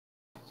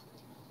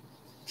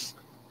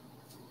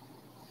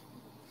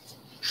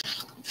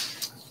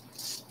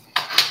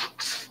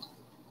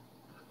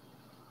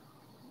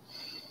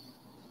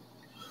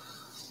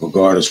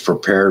God has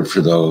prepared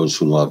for those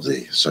who love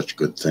thee such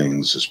good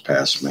things as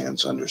pass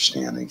man's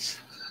understanding.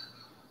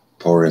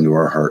 Pour into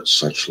our hearts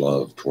such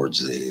love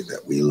towards thee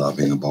that we,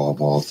 loving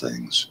above all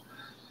things,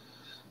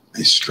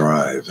 may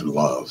strive and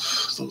love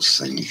those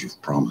things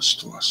you've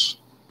promised to us,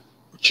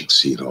 which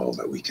exceed all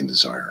that we can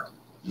desire.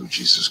 Through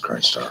Jesus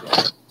Christ our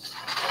Lord.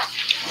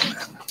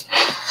 Amen.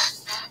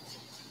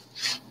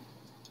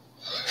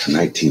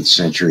 19th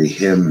century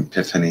hymn,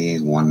 Epiphany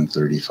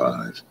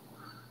 135.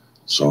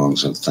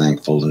 Songs of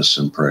thankfulness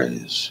and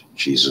praise.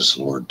 Jesus,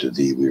 Lord, to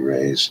thee we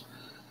raise,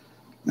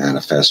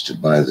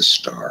 manifested by the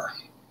star,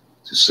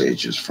 to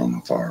sages from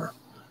afar.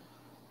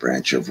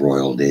 Branch of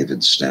royal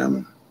David's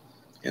stem,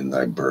 in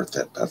thy birth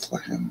at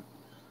Bethlehem,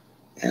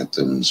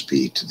 anthems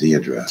be to thee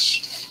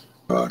addressed,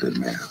 God and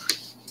man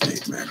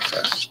made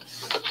manifest.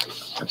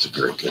 That's a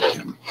very good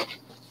hymn.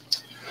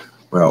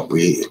 Well,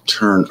 we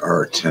turn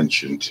our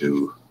attention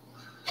to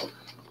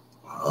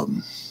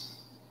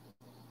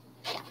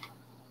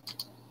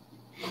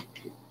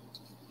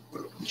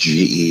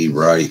G.E.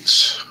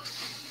 Wright's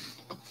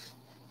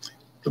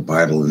The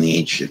Bible in the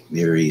Ancient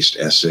Near East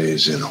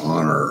Essays in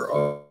honor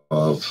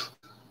of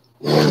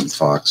William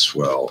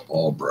Foxwell,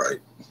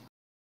 Albright,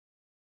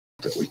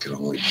 that we can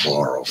only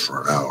borrow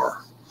for an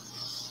hour.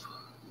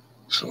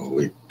 So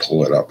we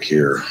pull it up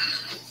here.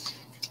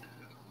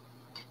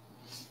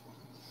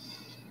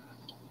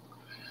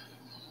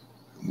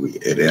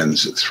 It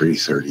ends at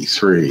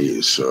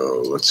 3:33,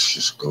 so let's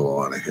just go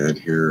on ahead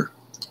here.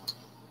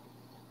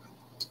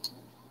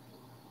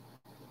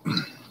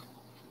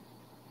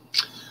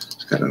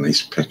 It's got a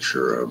nice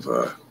picture of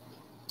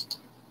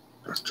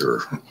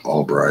Dr.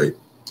 Albright,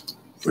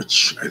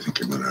 which I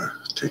think I'm going to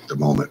take the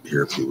moment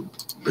here, if you would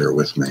bear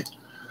with me,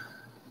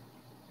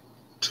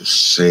 to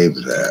save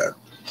that.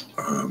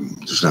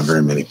 There's not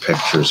very many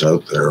pictures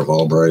out there of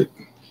Albright.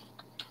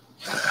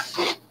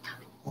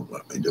 Won't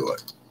let me do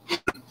it.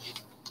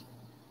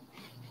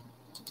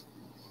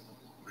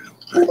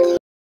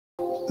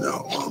 No,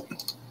 it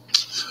won't.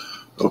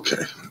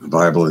 Okay. The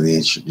Bible in the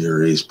Ancient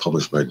Near East,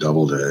 published by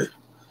Doubleday.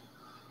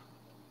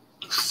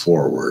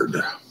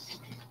 Forward.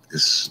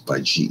 This is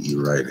by G.E.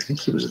 Wright. I think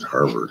he was at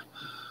Harvard.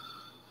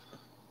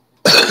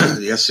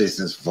 The essays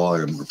in this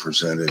volume were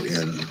presented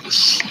in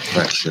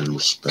affection and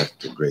respect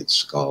to great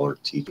scholar,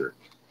 teacher,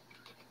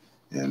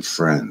 and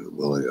friend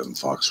William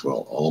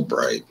Foxwell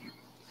Albright.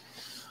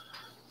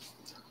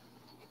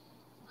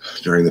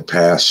 During the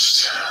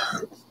past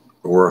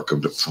work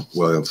of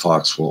William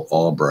Foxwell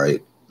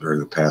Albright during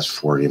the past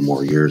 40 or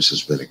more years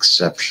has been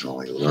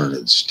exceptionally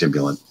learned,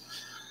 stimulant,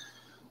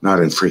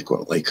 not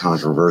infrequently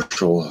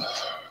controversial,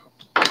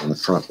 on the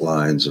front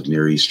lines of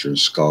Near Eastern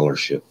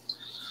scholarship.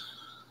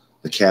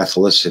 The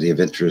Catholicity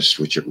of interest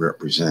which it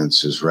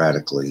represents is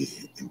radically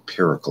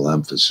empirical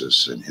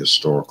emphasis and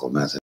historical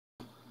method.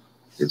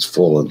 Its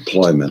full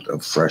employment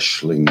of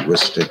fresh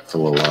linguistic,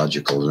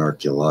 philological, and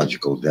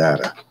archaeological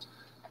data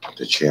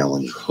to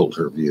challenge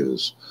older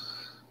views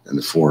and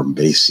to form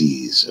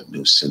bases of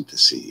new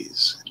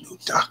syntheses and new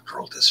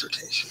doctoral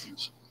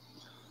dissertations.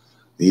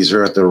 These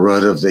are at the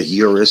root of the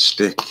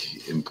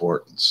heuristic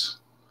importance.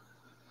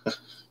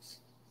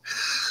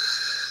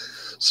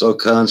 So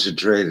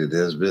concentrated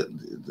has been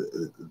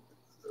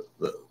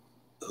the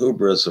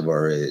hubris of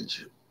our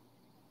age.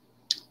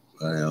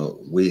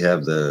 We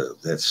have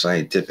that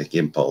scientific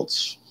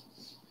impulse.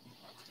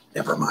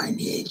 Never mind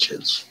the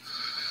ancients.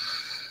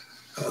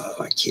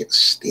 I can't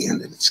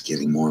stand it. It's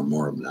getting more and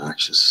more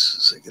obnoxious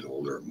as I get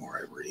older and more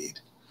I read.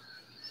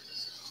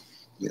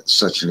 Yet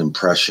such an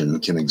impression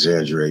can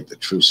exaggerate the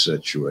true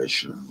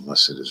situation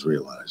unless it is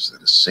realized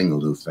that a single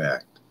new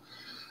fact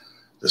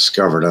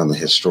discovered on the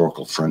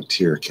historical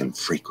frontier can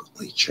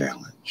frequently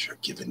challenge a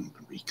given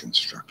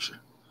reconstruction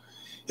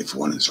if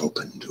one is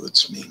open to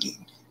its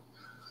meaning.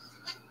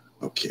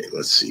 Okay,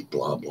 let's see,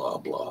 blah, blah,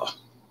 blah.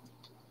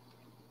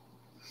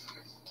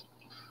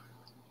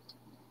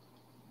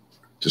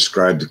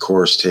 Described the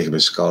course taken by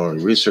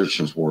scholarly research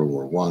since World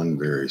War I,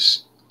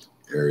 various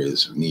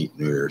areas of neat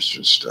Near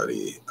Eastern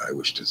study. I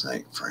wish to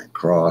thank Frank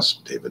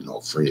Cross, David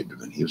Noel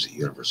Friedman, he was at the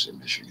University of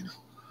Michigan,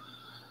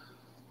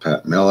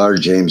 Pat Miller,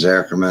 James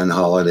Ackerman,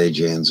 Holliday,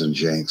 Jansen,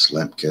 Jenks,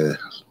 Lemke,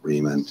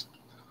 Riemann,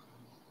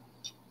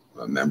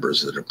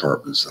 members of the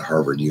departments of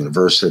Harvard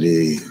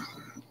University.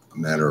 A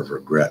matter of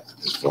regret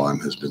that this volume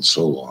has been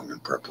so long in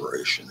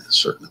preparation, and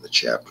certain of the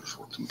chapters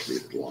were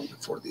completed long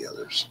before the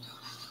others.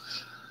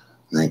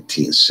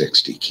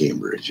 1960,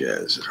 Cambridge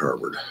as at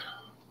Harvard.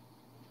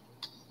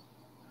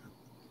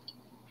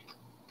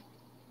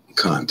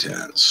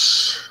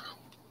 Contents.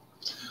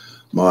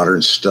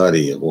 Modern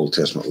study of Old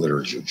Testament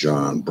literature,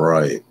 John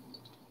Bright.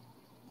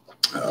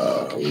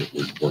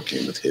 We're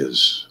working with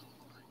his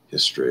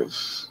history of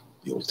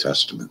the Old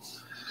Testament.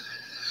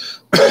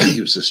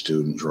 He was a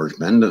student, George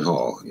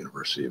Mendenhall,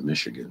 University of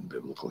Michigan,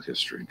 Biblical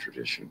History and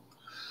Tradition.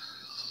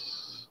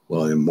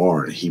 William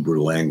Moore,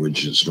 Hebrew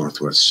Languages,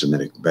 Northwest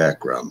Semitic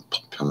Background,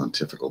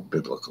 Pontifical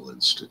Biblical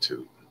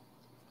Institute.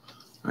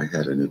 I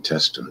had a New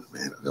Testament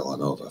man at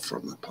Villanova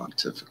from the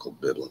Pontifical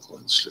Biblical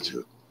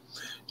Institute.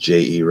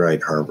 J.E.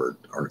 Wright, Harvard,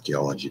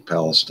 Archaeology,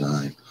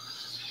 Palestine.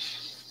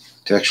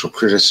 Textual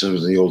Criticism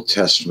of the Old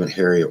Testament,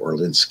 Harry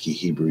Orlinsky,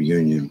 Hebrew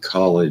Union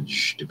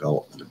College.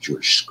 Development of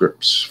Jewish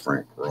Scripts,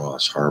 Frank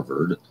Ross,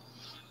 Harvard.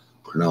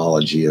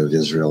 Chronology of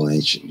Israel and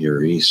Ancient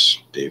Near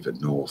East,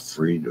 David Noel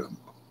Freedom,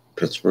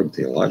 Pittsburgh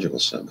Theological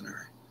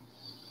Seminary.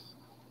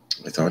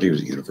 I thought he was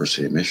at the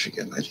University of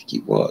Michigan. I think he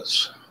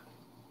was.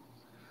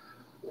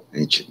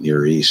 Ancient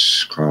Near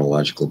East,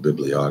 Chronological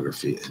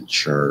Bibliography and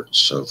Charts,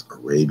 South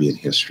Arabian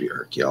History,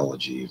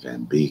 Archaeology,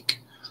 Van Beek,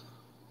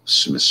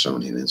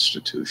 Smithsonian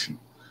Institution.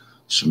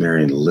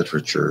 Sumerian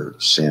Literature,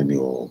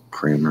 Samuel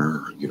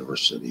Kramer,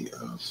 University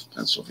of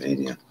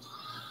Pennsylvania.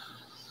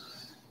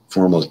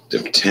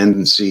 Formative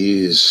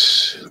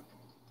Tendencies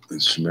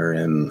in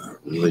Sumerian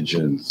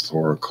Religion,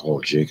 Thorkel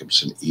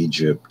Jacobson,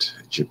 Egypt,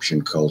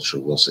 Egyptian Culture,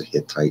 Wilson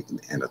Hittite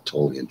and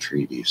Anatolian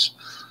Treaties,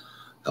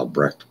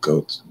 Albrecht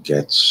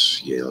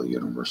Goetz, Yale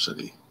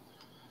University,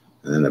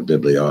 and then a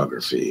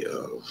bibliography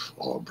of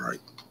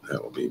Albright.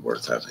 That will be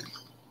worth having.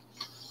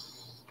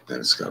 Then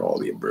it's got all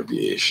the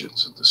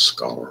abbreviations of the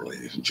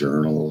scholarly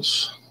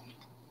journals.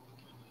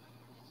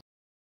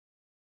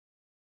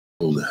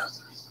 Page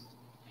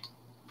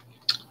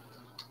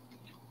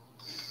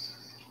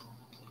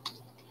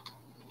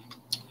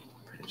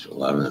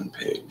 11 and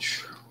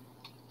page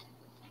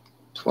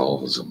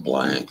 12 is a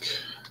blank.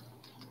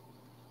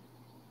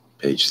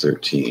 Page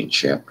 13,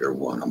 Chapter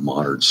 1, A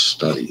Modern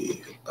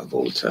Study of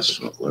Old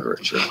Testament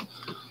Literature.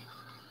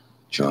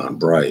 John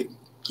Bright.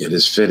 It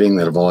is fitting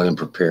that a volume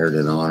prepared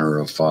in honor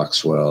of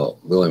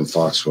William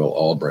Foxwell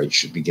Albright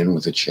should begin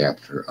with a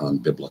chapter on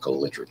biblical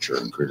literature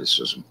and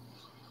criticism.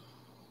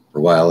 For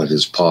while it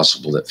is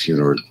possible that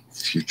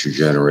future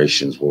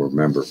generations will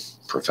remember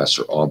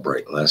Professor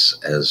Albright less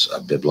as a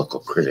biblical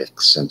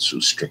critic, sensu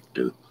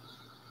stricto,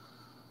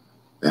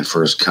 than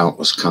for his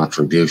countless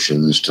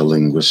contributions to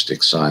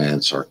linguistic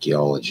science,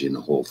 archaeology, and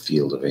the whole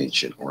field of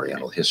ancient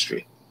Oriental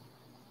history,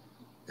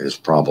 it is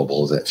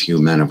probable that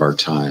few men of our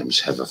times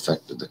have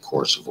affected the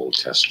course of Old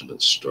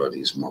Testament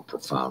studies more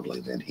profoundly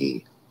than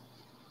he.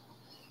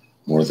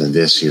 More than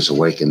this, he has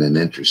awakened an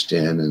interest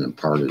in and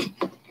imparted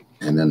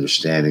an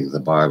understanding of the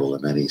Bible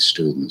to many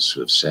students who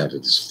have sat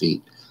at his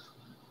feet,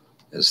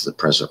 as the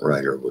present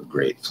writer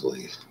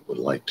would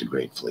like to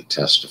gratefully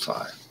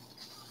testify.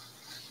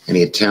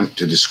 Any attempt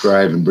to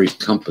describe in brief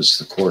compass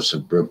the course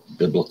of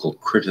biblical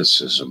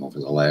criticism over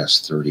the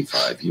last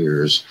 35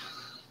 years,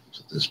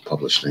 so this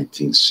published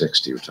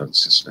 1960, we're talking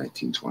since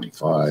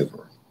 1925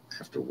 or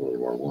after World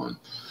War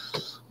I,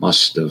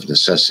 must of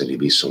necessity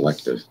be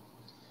selective.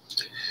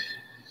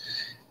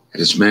 It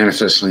is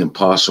manifestly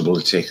impossible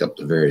to take up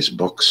the various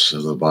books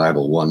of the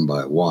Bible one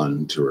by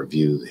one to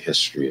review the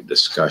history of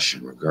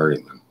discussion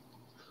regarding them.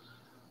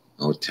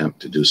 No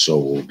attempt to do so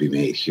will be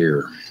made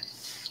here.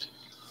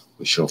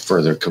 We shall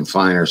further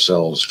confine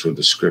ourselves to a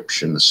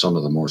description of some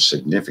of the more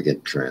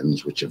significant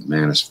trends which have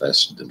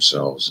manifested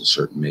themselves in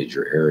certain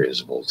major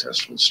areas of Old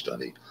Testament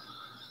study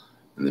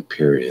in the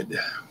period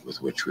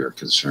with which we are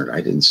concerned.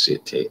 I didn't see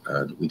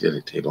we did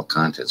a table of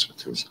contents, but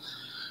there was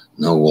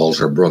no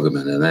Walter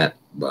Brueggemann in that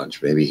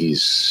bunch. Maybe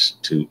he's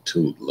too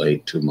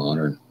late, too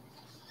modern.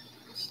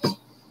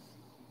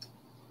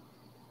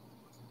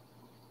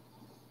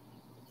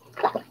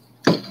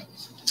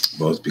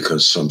 Both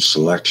because some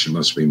selection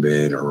must be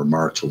made, our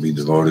remarks will be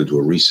devoted to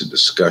a recent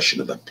discussion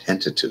of the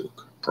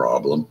Pentateuch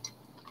problem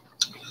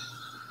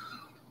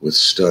with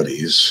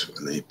studies,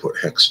 and they put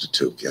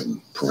Hextateuch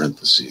in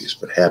parentheses,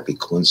 but happy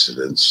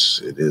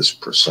coincidence, it is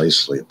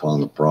precisely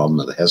upon the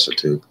problem of the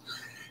Hextateuch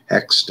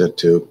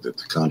that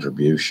the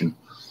contribution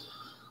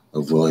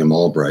of William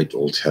Albright to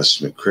Old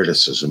Testament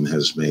criticism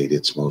has made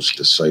its most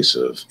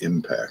decisive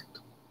impact,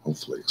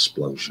 hopefully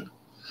explosion.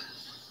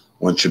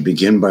 One should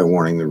begin by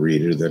warning the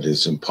reader that it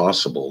is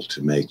impossible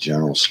to make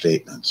general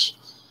statements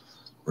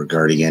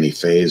regarding any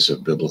phase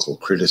of biblical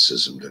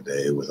criticism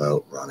today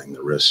without running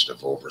the risk of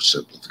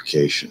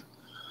oversimplification.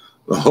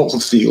 The whole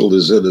field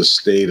is in a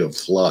state of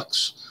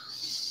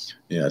flux.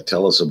 Yeah,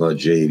 tell us about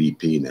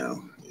JDP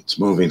now. It's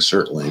moving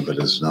certainly, but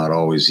it's not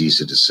always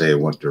easy to say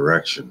in what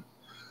direction.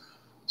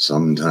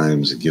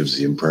 Sometimes it gives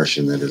the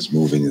impression that it's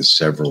moving in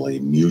several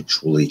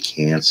mutually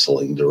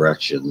canceling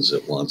directions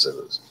at once.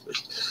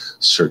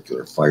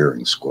 Circular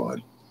firing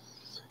squad.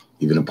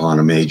 Even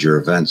upon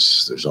major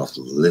events, there's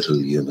often little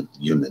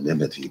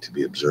unanimity to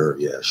be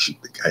observed. Yeah, shoot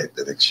the guy at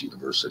the next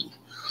university.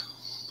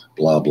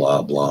 Blah,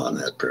 blah, blah in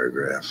that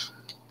paragraph.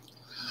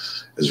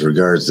 As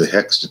regards the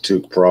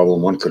Hextateuch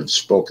problem, one could have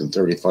spoken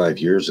 35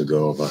 years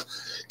ago of a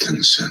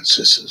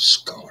consensus of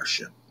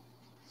scholarship.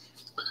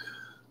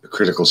 The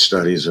critical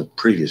studies of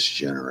previous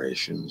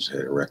generations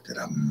had erected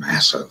a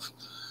massive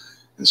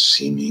and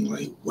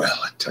seemingly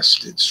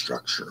well-attested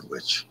structure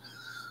which,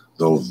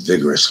 though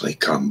vigorously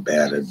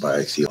combated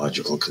by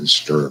theological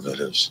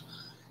conservatives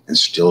and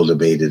still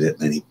debated at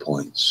many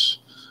points,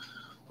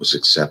 was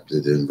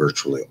accepted in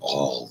virtually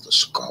all the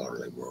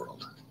scholarly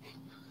world.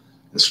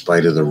 In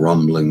spite of the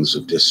rumblings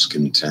of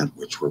discontent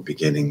which were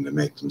beginning to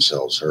make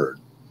themselves heard,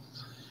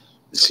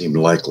 it seemed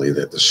likely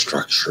that the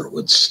structure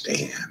would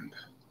stand.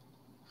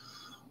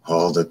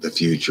 All that the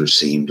future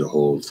seemed to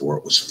hold for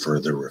it was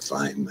further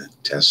refinement,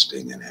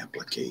 testing, and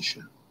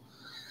application.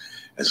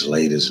 As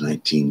late as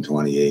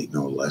 1928,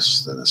 no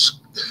less than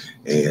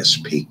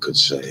ASP could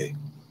say,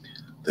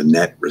 the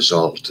net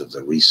result of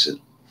the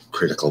recent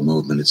critical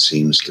movement, it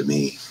seems to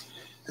me,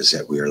 is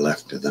that we are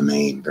left in the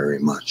main very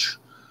much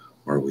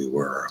where we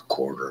were a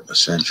quarter of a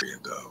century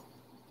ago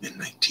in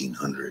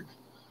 1900.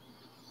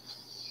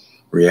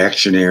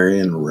 Reactionary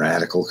and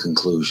radical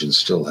conclusions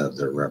still have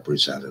their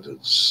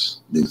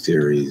representatives. New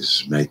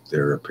theories make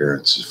their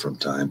appearances from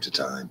time to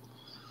time.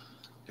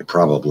 They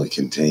probably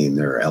contain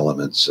their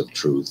elements of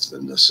truth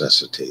and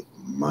necessitate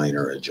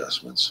minor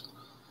adjustments.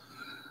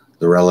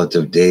 The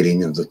relative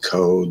dating of the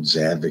codes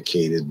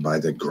advocated by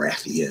the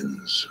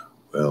Graphians,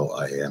 well,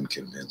 I am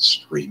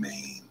convinced,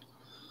 remain.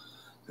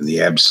 And the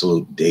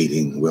absolute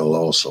dating will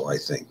also, I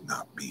think,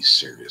 not be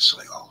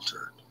seriously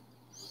altered.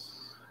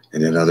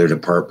 And in other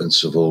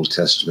departments of Old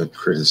Testament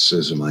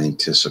criticism, I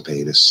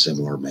anticipate a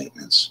similar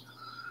maintenance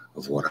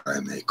of what I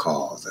may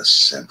call the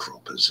central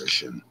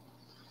position.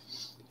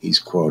 He's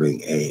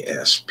quoting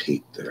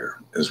ASP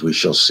there. As we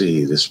shall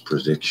see, this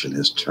prediction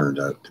has turned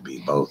out to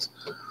be both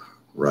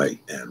right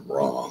and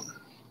wrong.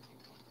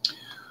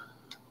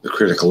 The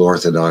critical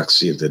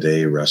orthodoxy of the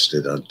day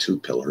rested on two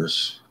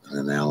pillars: an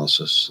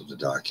analysis of the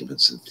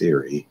documents and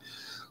theory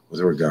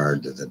with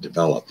regard to the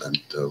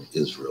development of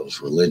Israel's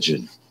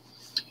religion.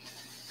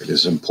 It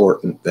is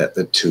important that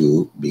the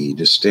two be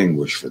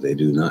distinguished, for they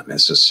do not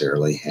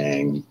necessarily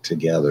hang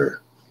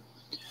together.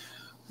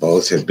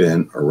 Both have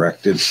been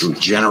erected through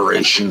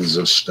generations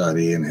of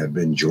study and have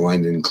been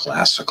joined in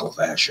classical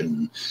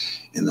fashion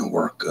in the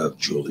work of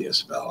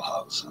Julius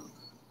Wellhausen.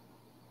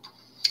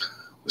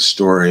 The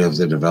story of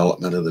the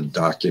development of the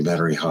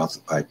documentary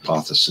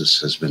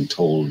hypothesis has been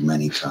told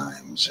many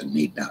times and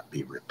need not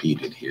be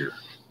repeated here.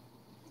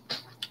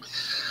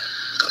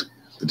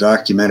 The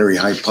documentary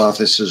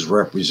hypothesis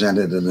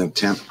represented an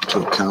attempt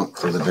to account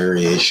for the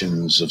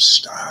variations of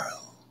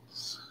style,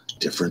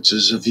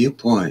 differences of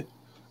viewpoint,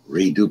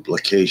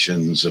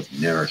 reduplications of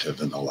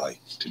narrative, and the like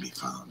to be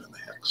found in the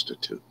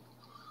Hextateuch.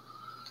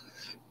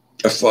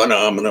 A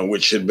phenomenon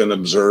which had been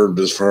observed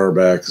as far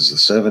back as the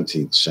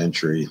 17th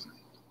century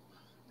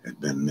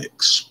had been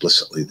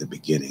explicitly the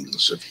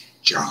beginnings of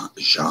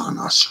Jean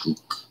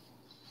Ostruc,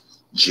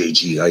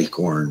 J.G.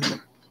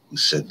 Eichhorn, who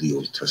said the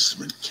Old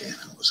Testament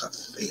canon was a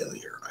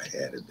failure. I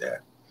added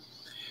that.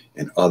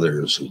 And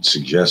others who'd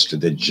suggested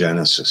that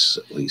Genesis,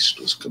 at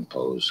least, was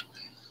composed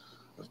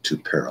of two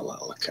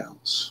parallel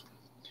accounts.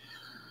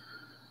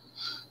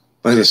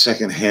 By the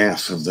second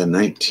half of the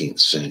 19th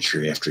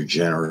century, after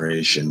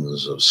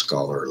generations of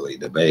scholarly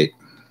debate,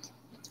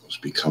 it was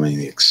becoming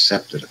the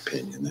accepted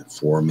opinion that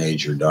four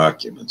major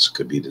documents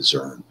could be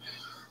discerned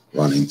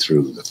running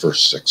through the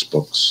first 6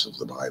 books of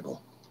the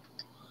Bible.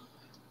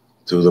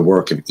 Through the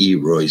work of E.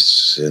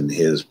 Royce and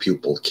his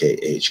pupil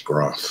K.H.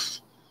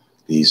 Groff,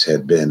 these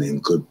had been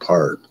in good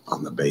part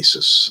on the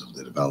basis of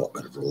the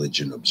development of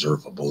religion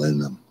observable in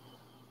them,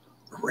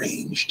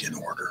 arranged in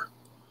order,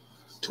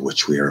 to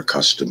which we are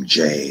accustomed: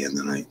 J in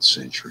the 9th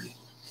century,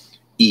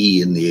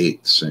 E in the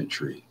 8th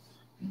century,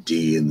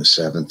 D in the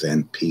 7th,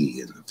 and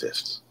P in the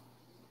 5th.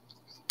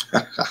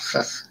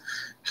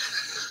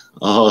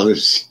 Oh, they're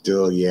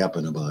still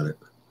yapping about it.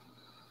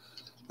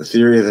 The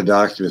theory of the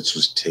documents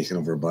was taken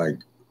over by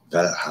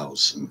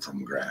Wellhausen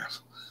from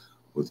Graff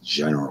with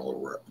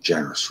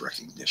generous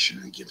recognition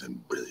and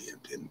given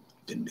brilliant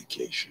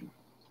vindication.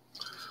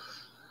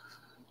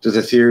 To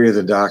the theory of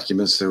the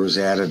documents, there was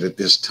added at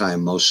this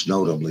time, most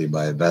notably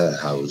by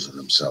Wellhausen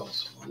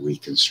himself, a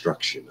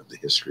reconstruction of the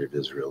history of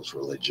Israel's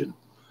religion.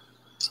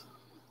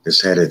 This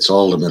had its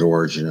ultimate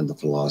origin in the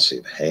philosophy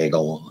of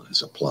Hegel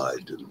as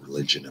applied to the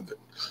religion of it.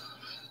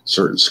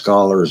 Certain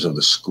scholars of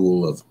the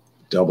school of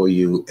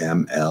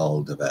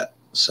W.M.L. de Vet,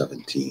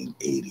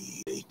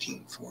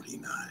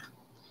 1780-1849,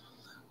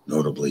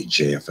 notably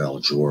J.F.L.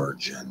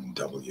 George and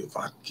W.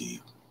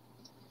 Vatke.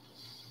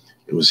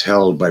 It was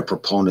held by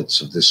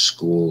proponents of this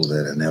school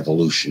that an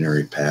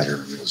evolutionary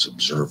pattern was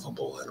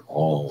observable in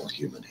all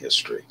human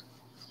history,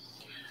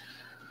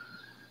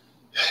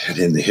 and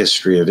in the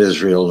history of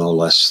Israel no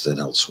less than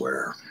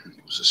elsewhere.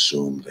 It was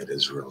assumed that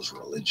Israel's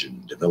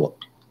religion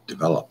developed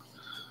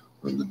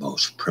from the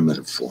most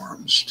primitive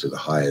forms to the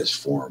highest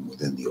form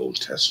within the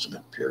Old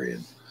Testament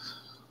period,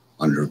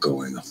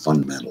 undergoing a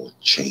fundamental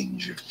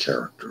change of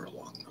character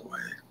along the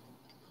way.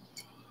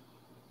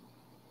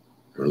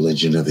 The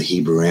religion of the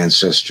Hebrew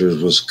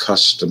ancestors was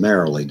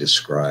customarily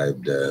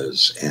described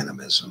as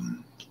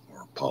animism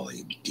or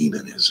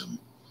polydemonism,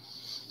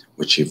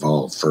 which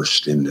evolved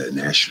first into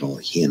national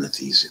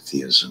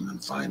henotheism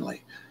and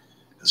finally,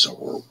 as a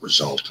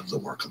result of the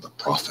work of the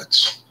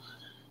prophets,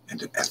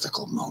 into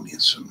ethical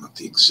monism of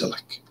the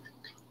exilic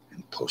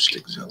and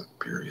post-exilic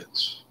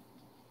periods.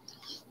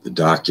 The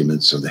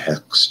documents of the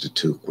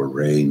Hextateuch were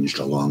ranged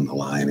along the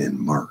line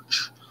in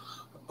March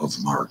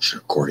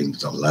according to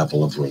the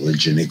level of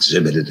religion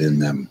exhibited in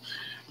them,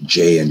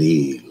 J and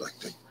E, like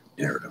the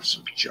narratives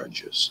of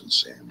Judges and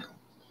Samuel,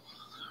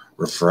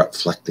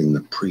 reflecting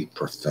the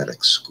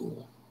pre-prophetic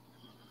school.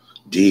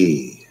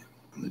 D,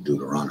 the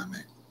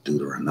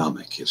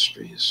Deuteronomic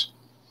histories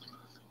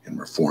and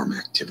reform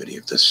activity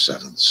of the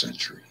 7th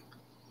century.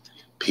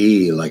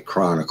 P, like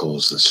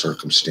chronicles the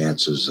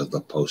circumstances of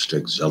the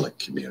post-exilic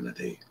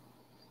community.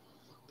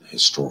 The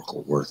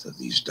historical worth of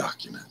these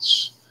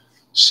documents,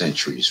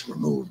 centuries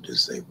removed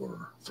as they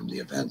were from the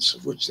events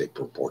of which they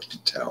purport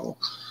to tell,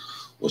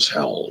 was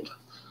held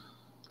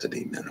to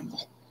be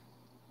minimal.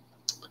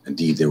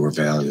 Indeed, they were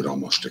valued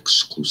almost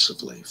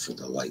exclusively for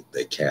the light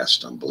they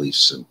cast on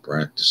beliefs and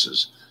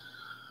practices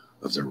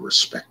of their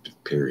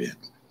respective period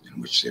in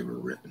which they were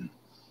written,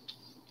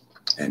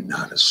 and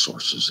not as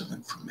sources of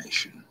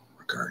information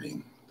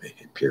regarding the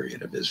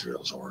period of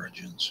Israel's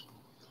origins.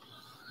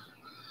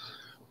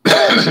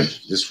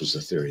 This was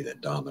the theory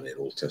that dominated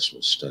Old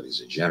Testament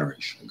studies a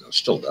generation ago,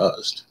 still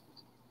does.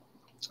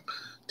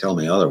 Tell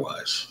me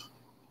otherwise.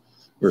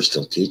 We're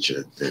still teaching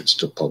it. They're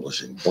still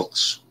publishing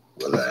books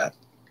with that.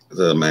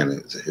 The man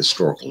is a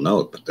historical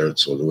note, but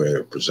that's the way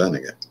they're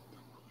presenting it.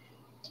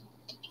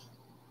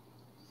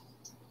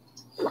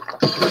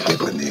 I forget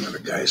the name of the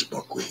guy's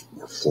book we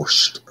were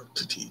forced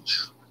to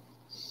teach.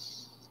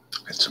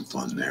 Had some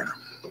fun there.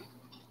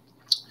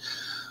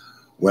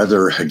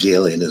 Whether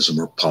Hegelianism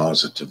or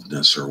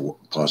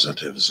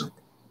positivism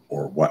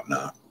or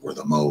whatnot were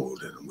the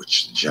mode in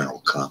which the general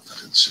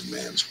confidence in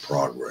man's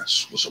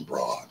progress was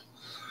abroad,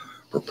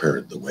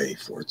 prepared the way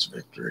for its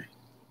victory.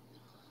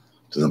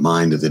 To the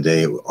mind of the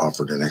day, it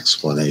offered an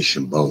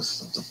explanation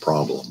both of the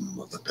problem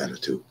of the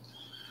Pentateuch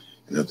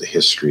and of the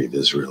history of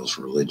Israel's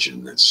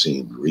religion that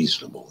seemed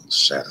reasonable and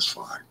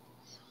satisfying.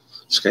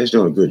 This guy's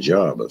doing a good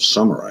job of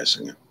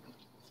summarizing it.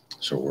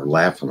 So we're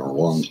laughing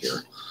along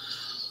here.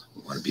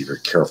 We want to be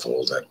very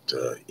careful that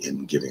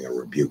in giving a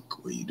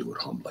rebuke, we do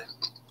it humbly.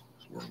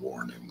 We're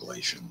warned in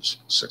Galatians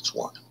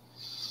 6:1,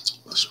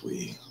 lest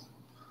we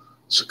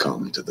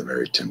succumb to the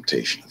very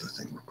temptation of the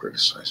thing we're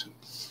criticizing.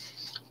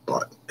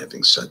 But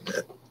having said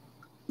that,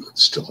 we can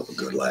still have a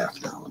good laugh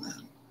now and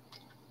then.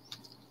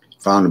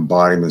 Found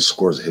embodiments,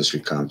 scores of history,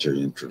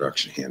 commentary,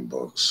 introduction,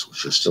 handbooks,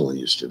 which are still in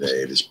use today.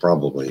 It is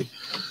probably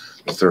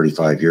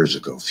 35 years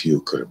ago,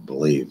 few could have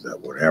believed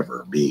that would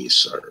ever be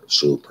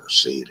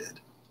superseded.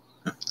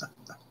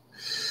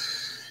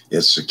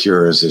 Yet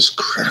secure as this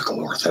critical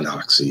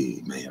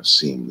orthodoxy may have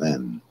seemed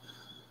then,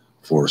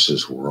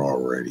 forces were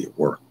already at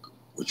work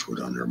which would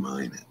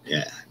undermine it.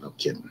 Yeah, no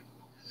kidding.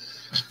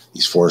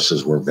 These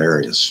forces were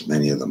various,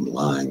 many of them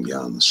lying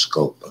beyond the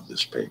scope of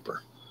this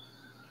paper.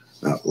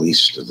 Not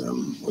least of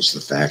them was the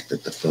fact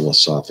that the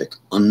philosophic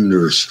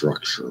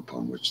understructure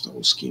upon which the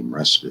whole scheme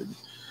rested,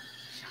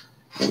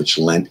 which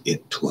lent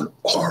it to an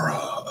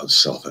aura of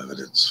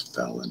self-evidence,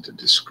 fell into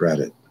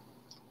discredit.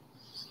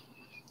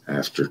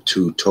 After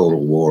 2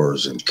 total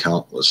wars and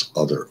countless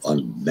other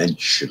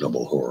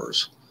unmentionable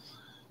horrors,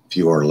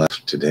 few are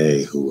left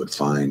today who would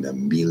find a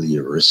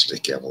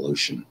melioristic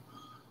evolution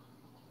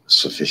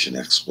sufficient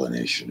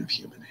explanation of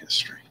human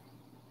history.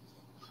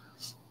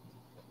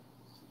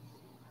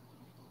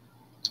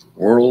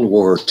 World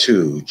War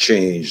II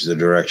changed the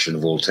direction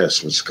of Old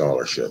Testament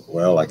scholarship.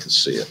 Well, I can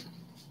see it.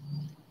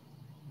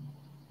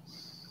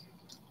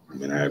 I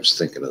mean, I was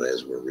thinking of that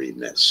as we're reading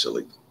that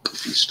silly,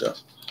 goofy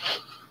stuff.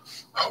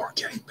 Oh, we're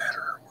getting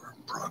better. We're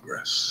in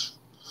progress.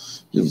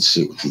 You can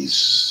see it with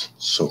these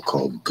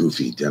so-called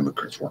goofy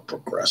Democrats. We're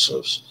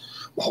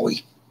progressives while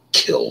we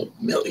kill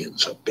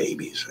millions of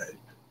babies. Right?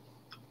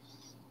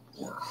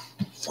 We're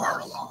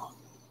far along.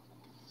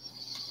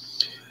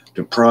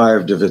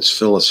 Deprived of its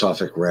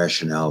philosophic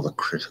rationale, the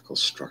critical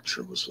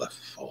structure was left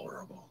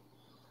vulnerable.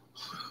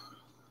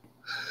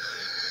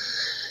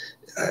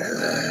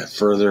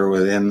 Further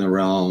within the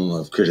realm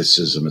of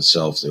criticism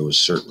itself, there was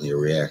certainly a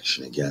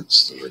reaction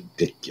against the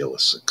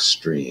ridiculous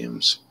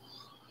extremes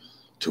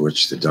to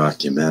which the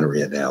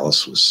documentary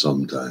analysis was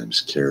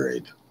sometimes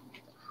carried.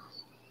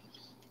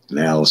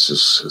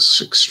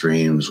 Analysis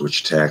extremes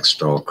which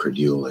taxed all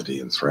credulity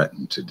and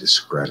threatened to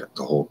discredit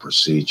the whole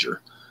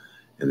procedure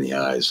in the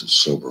eyes of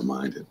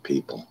sober-minded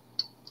people.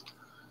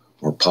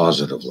 More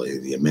positively,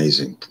 the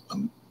amazing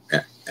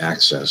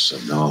access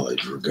of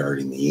knowledge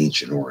regarding the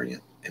ancient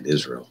Orient and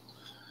Israel,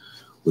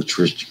 which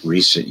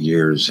recent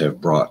years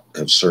have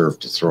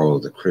served to throw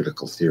the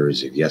critical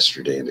theories of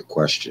yesterday into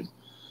question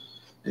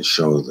and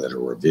show that a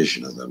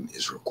revision of them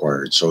is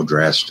required so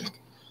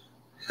drastic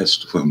as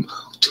to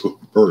amount to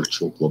a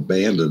virtual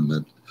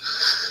abandonment.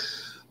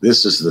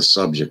 This is the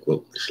subject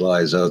which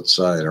lies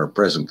outside our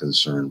present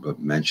concern, but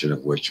mention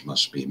of which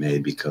must be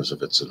made because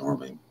of its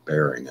enormous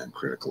bearing on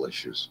critical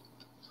issues.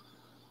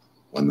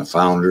 When the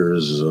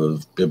founders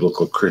of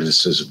biblical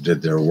criticism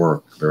did their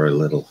work, very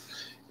little,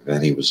 if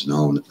any, was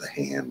known at the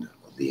hand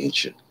of the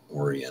ancient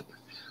Orient.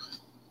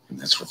 And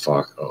that's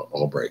where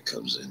Albright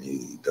comes in.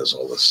 He does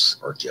all this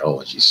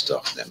archaeology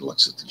stuff and then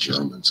looks at the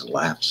Germans and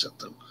laughs at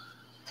them.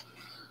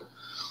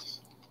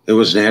 It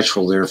was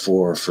natural,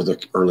 therefore, for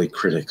the early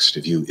critics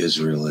to view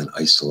Israel in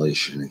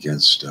isolation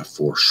against a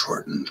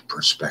foreshortened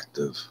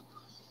perspective,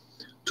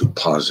 to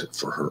posit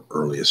for her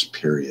earliest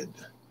period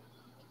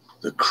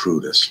the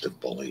crudest of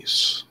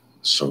beliefs,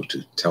 so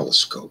to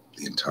telescope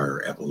the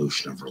entire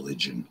evolution of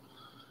religion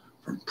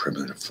from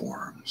primitive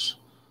forms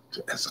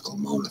to ethical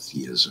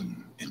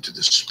monotheism into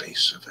the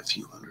space of a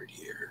few hundred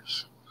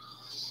years.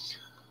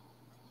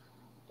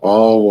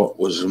 All what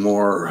was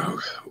more,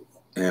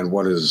 and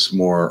what is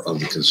more of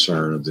the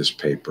concern of this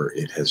paper,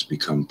 it has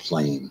become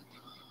plain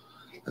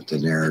that the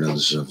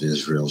narratives of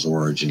Israel's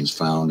origins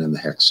found in the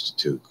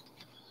Hexateuch,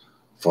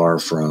 far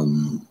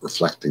from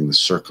reflecting the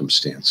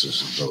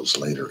circumstances of those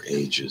later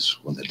ages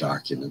when the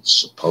documents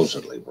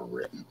supposedly were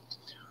written,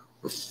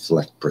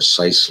 reflect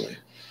precisely,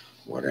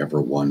 whatever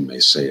one may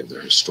say of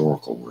their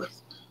historical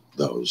worth,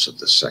 those of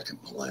the second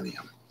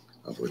millennium,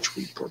 of which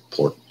we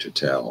purport to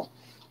tell.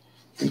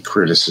 And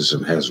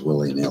criticism has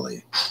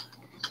willy-nilly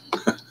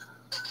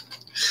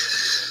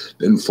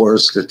been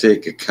forced to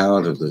take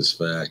account of this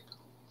fact.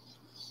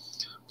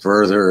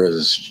 Further,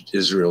 as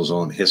Israel's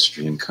own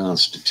history and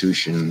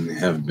constitution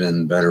have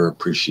been better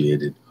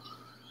appreciated,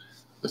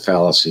 the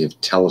fallacy of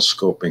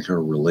telescoping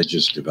her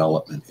religious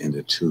development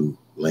into too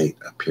late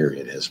a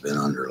period has been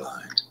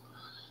underlined.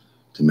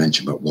 To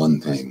mention but one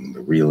thing,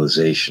 the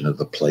realization of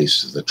the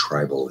place of the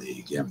tribal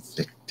league,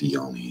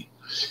 Amphictyony,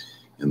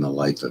 in the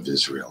life of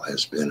Israel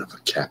has been of a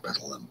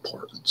capital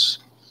importance.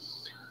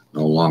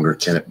 No longer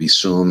can it be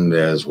assumed,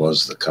 as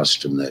was the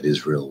custom, that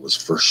Israel was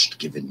first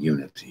given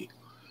unity,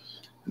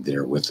 and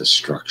therewith a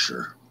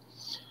structure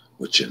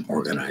which an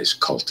organized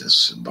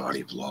cultus and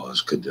body of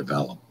laws could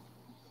develop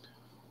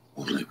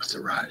only with the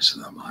rise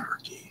of the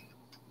monarchy.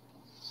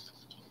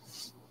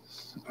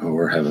 Oh,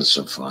 we're having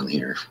some fun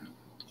here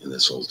in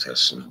this Old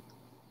Testament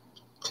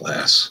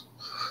class.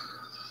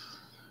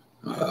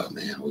 Oh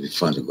man, it would be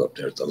fun to go up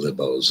there at the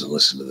Libos and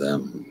listen to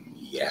them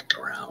yak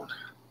around.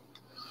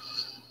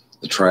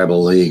 The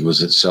Tribal League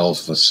was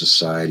itself a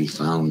society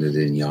founded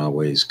in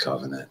Yahweh's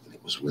covenant.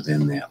 It was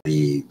within that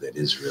league that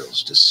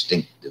Israel's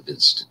distinctive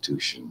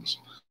institutions,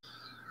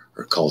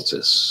 or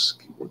cultus,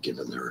 were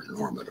given their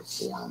normative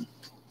form.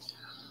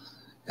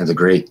 And the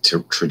great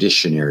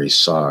traditionary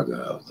saga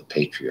of the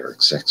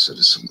patriarchs'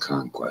 exodus and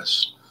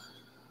conquest,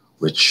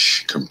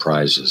 which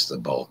comprises the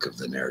bulk of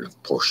the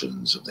narrative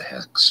portions of the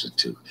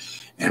Hexateuch,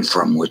 and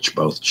from which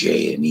both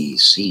J and E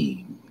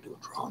seem to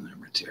have drawn their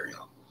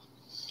material,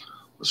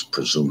 was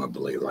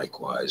presumably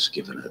likewise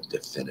given a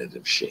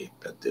definitive shape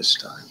at this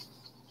time.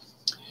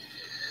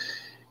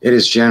 It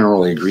is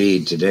generally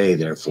agreed today,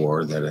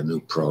 therefore, that a new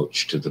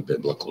approach to the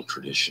biblical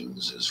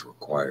traditions is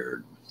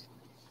required.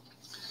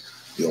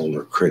 The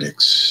older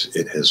critics,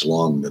 it has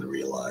long been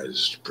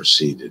realized,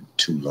 proceeded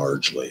too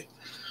largely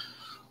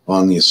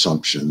on the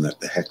assumption that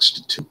the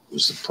Hexateuch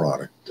was the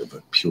product of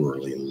a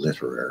purely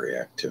literary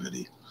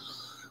activity,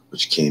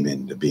 which came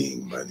into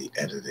being by the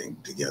editing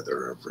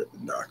together of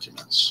written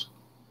documents.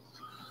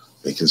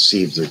 They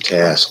conceived their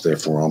task,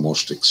 therefore,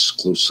 almost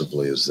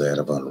exclusively as that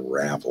of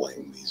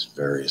unraveling these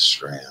various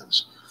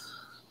strands,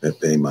 that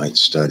they might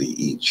study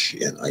each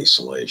in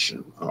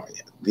isolation. Oh,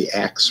 yeah. The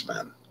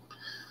Axemen,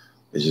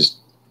 they just,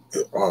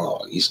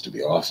 oh, it used to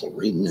be awful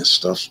reading this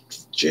stuff.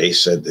 J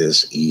said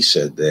this, E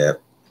said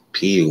that,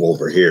 P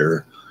over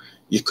here.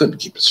 You couldn't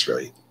keep it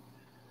straight.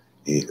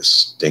 You need a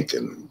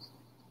stinking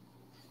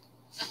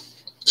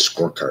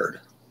scorecard.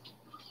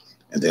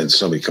 And then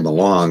somebody come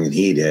along and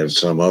he'd have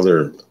some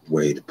other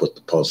way to put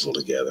the puzzle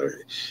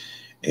together.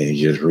 And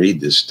you just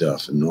read this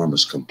stuff,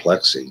 enormous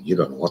complexity. You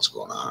don't know what's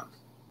going on.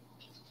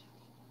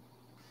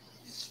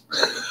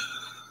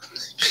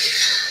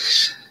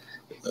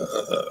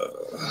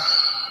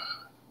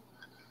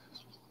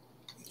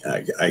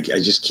 I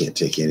just can't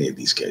take any of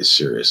these guys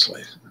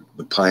seriously.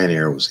 The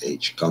pioneer was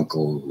H.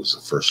 Gunkel, who was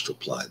the first to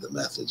apply the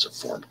methods of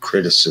form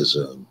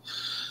criticism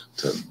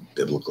to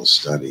biblical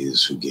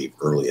studies, who gave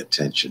early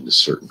attention to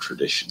certain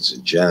traditions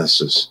in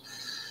Genesis.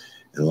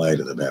 In light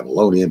of the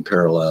Babylonian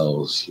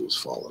parallels, he was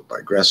followed by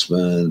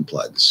Gressman,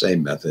 applied the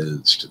same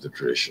methods to the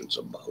traditions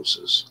of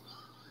Moses.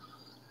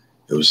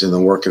 It was in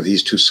the work of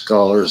these two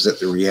scholars that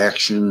the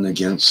reaction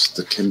against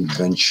the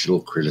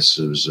conventional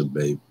criticism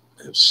may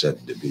have said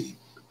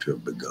to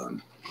have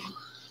begun.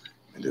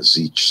 And as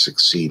each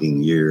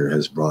succeeding year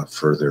has brought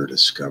further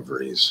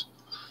discoveries,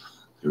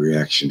 the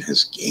reaction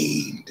has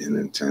gained in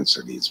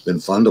intensity. It's been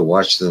fun to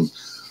watch them.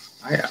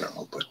 I don't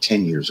know, but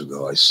 10 years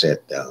ago, I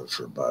sat down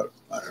for about,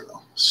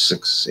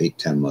 6, 8,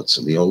 10 months,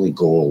 and the only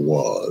goal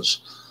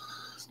was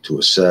to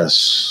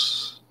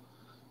assess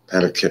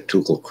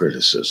Pentateuchal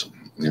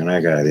criticism. And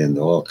I got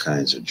into all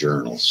kinds of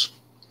journals,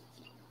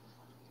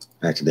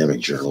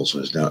 academic journals. When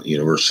I was down at the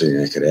university,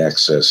 and I could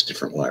access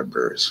different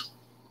libraries.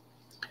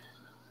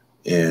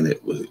 And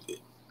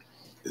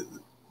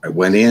I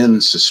went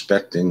in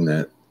suspecting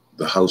that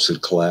the house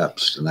had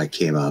collapsed, and I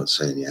came out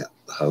saying, yeah,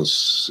 the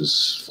house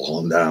is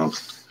falling down.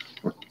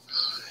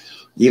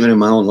 Even in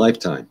my own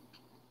lifetime.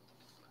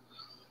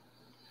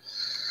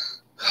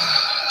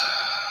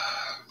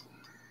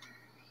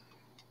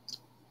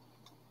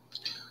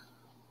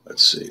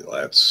 Let's see,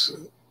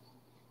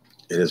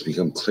 it has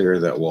become clear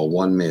that while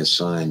one may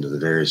assign to the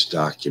various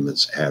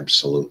documents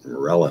absolute and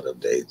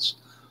relative dates,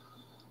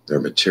 their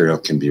material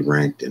can be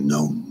ranked in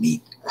no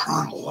neat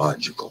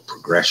chronological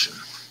progression.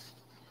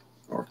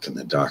 Or can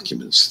the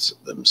documents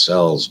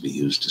themselves be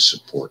used to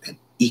support an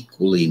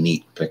equally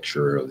neat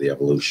picture of the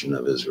evolution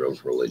of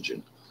Israel's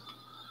religion?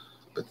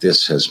 But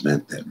this has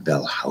meant that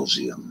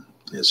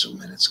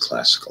Wellhausianism in its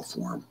classical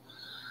form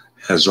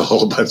has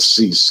all but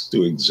ceased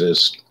to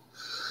exist.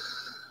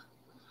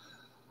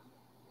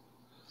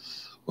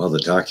 Well, the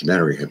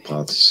documentary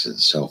hypothesis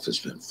itself has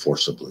been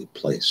forcibly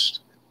placed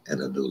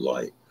in a new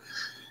light.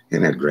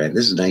 And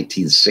this is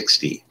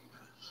 1960.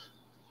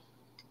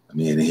 I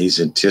mean, he's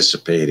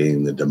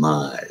anticipating the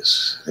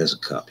demise. It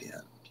hasn't come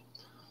yet.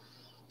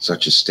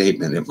 Such a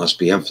statement, it must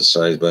be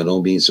emphasized, by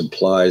no means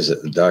implies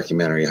that the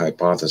documentary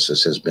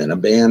hypothesis has been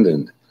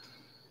abandoned.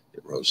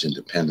 It rose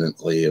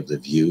independently of the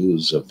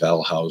views of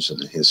Wellhausen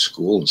and his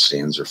school and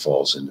stands or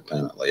falls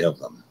independently of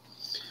them.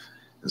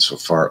 And so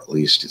far, at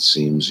least, it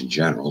seems in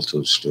general to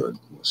have stood,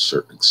 with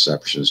certain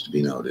exceptions to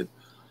be noted.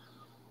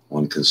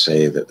 One can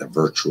say that the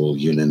virtual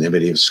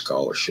unanimity of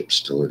scholarship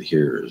still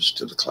adheres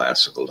to the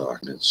classical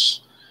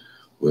documents,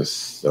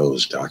 with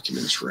those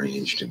documents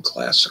ranged in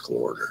classical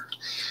order.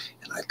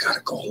 And I've got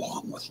to go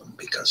along with them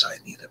because I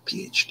need a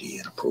PhD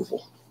in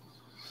approval.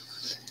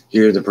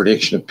 Here, the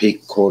prediction of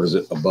peak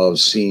quoted above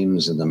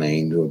seems in the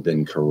main to have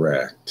been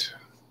correct.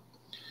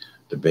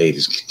 Debate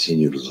has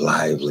continued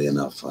lively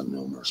enough on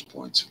numerous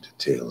points of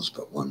details,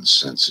 but one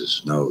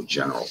senses no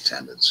general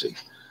tendency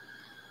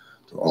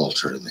to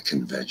alter the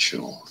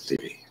conventional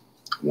theory.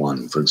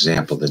 One, for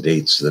example, the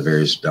dates of the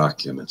various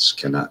documents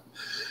cannot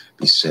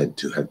be said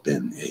to have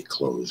been a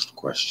closed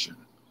question,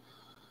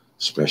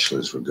 especially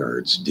as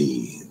regards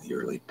D. The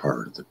early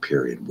part of the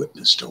period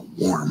witnessed a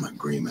warm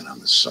agreement on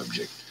the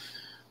subject,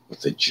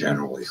 with the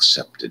generally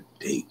accepted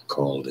date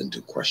called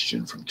into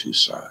question from two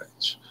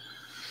sides,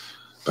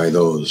 by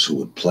those who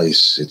would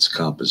place its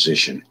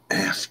composition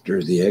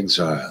after the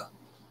exile,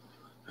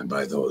 and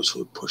by those who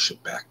would push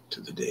it back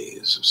to the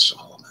days of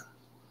Solomon.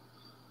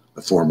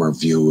 The former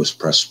view was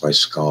pressed by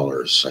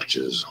scholars such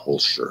as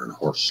Holscher and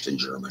Horst in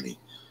Germany,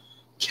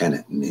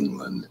 Kennett in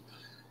England,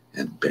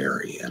 and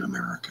Berry in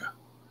America.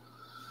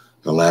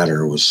 The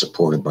latter was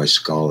supported by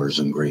scholars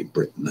in Great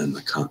Britain and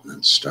the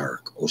continent,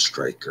 Stark,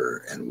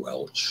 Ostreicher, and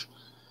Welch,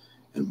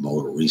 and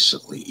more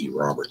recently, E.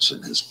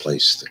 Robertson has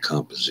placed the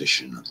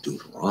composition of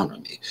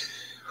Deuteronomy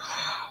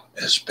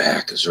as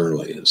back as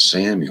early as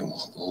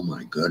Samuel. Oh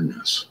my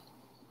goodness.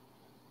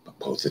 But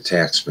both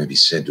attacks may be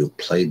said to have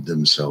played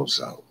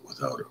themselves out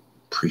without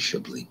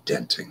appreciably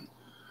denting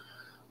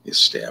the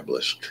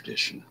established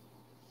tradition.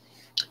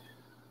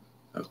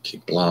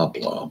 Okay, blah,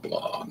 blah,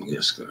 blah. I'm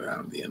just going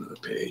down to the end of the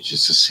page.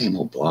 It's the same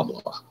old blah,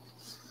 blah.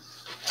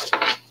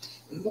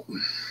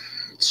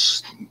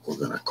 We're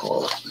going to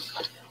call it.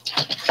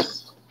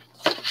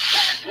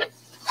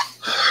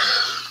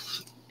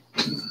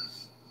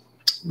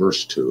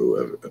 Verse 2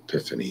 of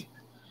Epiphany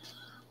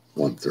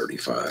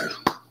 135.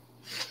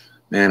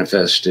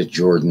 Manifested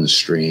Jordan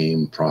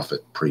stream,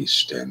 prophet,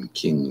 priest, and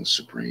king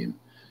supreme,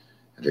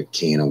 and at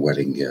Cana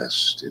wedding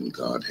guest, in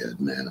Godhead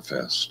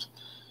manifest.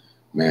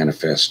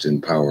 Manifest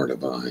in power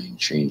divine,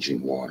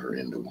 changing water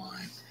into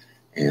wine.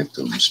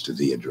 Anthems to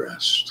thee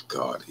addressed,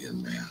 God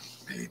in man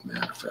made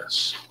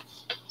manifest.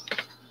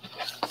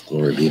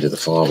 Glory be to the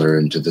Father,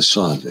 and to the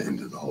Son, and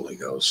to the Holy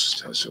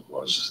Ghost, as it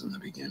was in the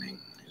beginning,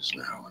 is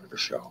now, and ever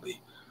shall be,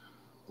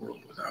 world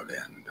without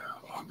end.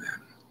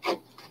 Amen.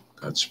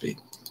 Godspeed.